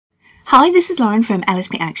Hi, this is Lauren from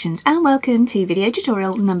LSP Actions and welcome to video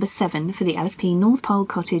tutorial number 7 for the LSP North Pole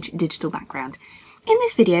Cottage digital background. In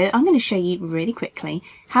this video I'm going to show you really quickly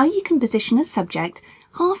how you can position a subject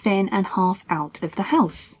half in and half out of the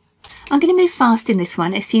house. I'm going to move fast in this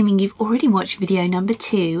one, assuming you've already watched video number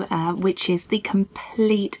 2, which is the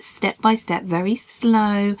complete step-by-step, very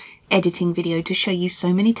slow editing video to show you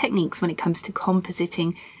so many techniques when it comes to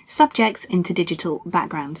compositing subjects into digital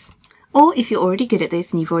backgrounds. Or if you're already good at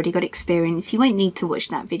this and you've already got experience, you won't need to watch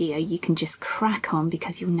that video. You can just crack on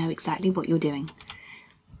because you'll know exactly what you're doing.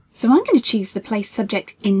 So I'm going to choose the Place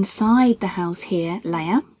Subject Inside the House here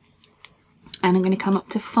layer. And I'm going to come up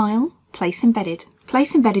to File, Place Embedded.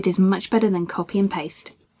 Place Embedded is much better than copy and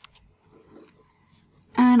paste.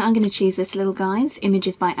 And I'm going to choose this little guy's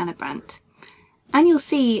Images by Anna Brandt. And you'll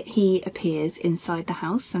see he appears inside the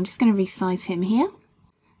house. So I'm just going to resize him here.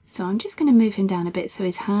 So I'm just going to move him down a bit so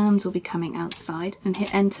his hands will be coming outside and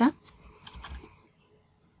hit enter.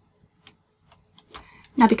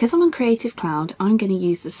 Now because I'm on Creative Cloud, I'm going to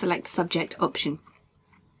use the Select Subject option.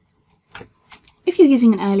 If you're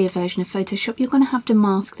using an earlier version of Photoshop, you're going to have to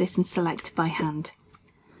mask this and select by hand.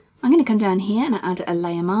 I'm going to come down here and add a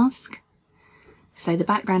layer mask. So the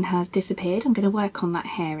background has disappeared. I'm going to work on that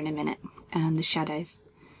hair in a minute and the shadows.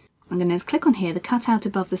 I'm going to click on here, the cutout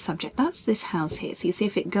above the subject. That's this house here. So you see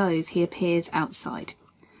if it goes, he appears outside.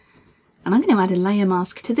 And I'm going to add a layer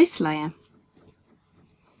mask to this layer.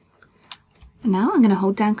 And now I'm going to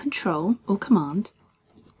hold down Control or Command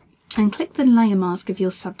and click the layer mask of your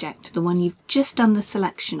subject, the one you've just done the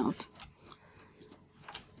selection of.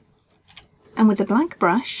 And with a blank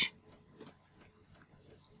brush,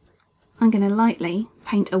 I'm going to lightly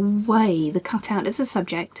paint away the cutout of the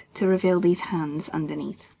subject to reveal these hands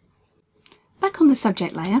underneath. Back on the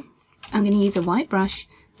subject layer, I'm going to use a white brush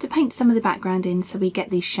to paint some of the background in so we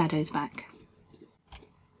get these shadows back.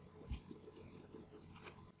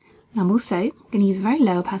 And I'm also going to use a very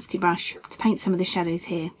low opacity brush to paint some of the shadows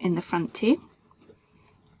here in the front too.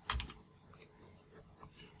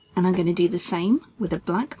 And I'm going to do the same with a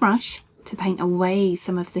black brush to paint away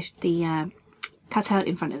some of the cutout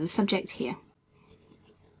in front of the subject here.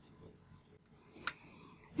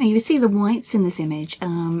 Now you will see the whites in this image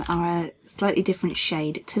are a slightly different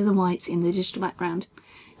shade to the whites in the digital background.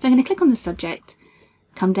 So I'm going to click on the subject,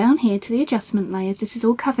 come down here to the adjustment layers. This is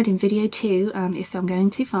all covered in video 2 if I'm going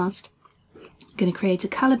too fast. I'm going to create a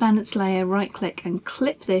colour balance layer, right click and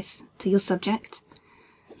clip this to your subject.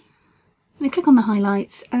 I'm going to click on the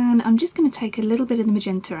highlights and I'm just going to take a little bit of the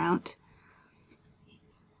magenta out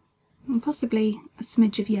and possibly a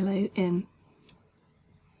smidge of yellow in.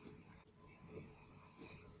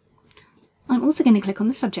 I'm also going to click on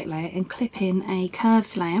the subject layer and clip in a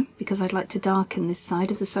curves layer because I'd like to darken this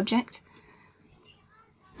side of the subject.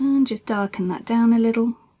 And just darken that down a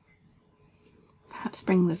little. Perhaps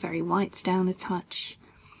bring the very whites down a touch.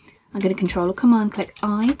 I'm going to Control or Command click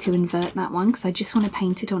I to invert that one because I just want to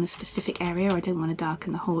paint it on a specific area. I don't want to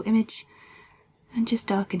darken the whole image. And just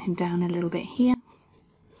darken him down a little bit here.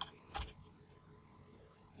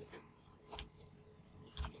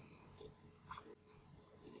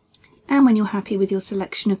 And when you're happy with your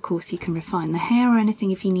selection, of course, you can refine the hair or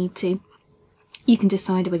anything if you need to. You can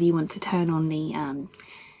decide whether you want to turn on the,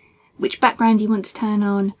 which background you want to turn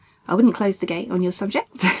on. I wouldn't close the gate on your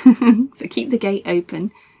subject, so keep the gate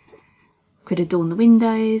open. Could adorn the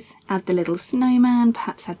windows, add the little snowman,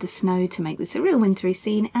 perhaps add the snow to make this a real wintry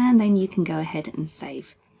scene, and then you can go ahead and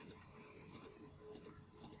save.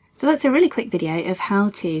 So that's a really quick video of how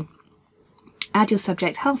to add your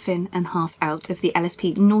subject half in and half out of the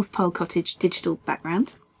LSP North Pole Cottage digital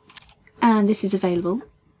background. And this is available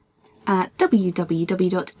at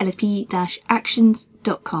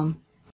www.lsp-actions.com.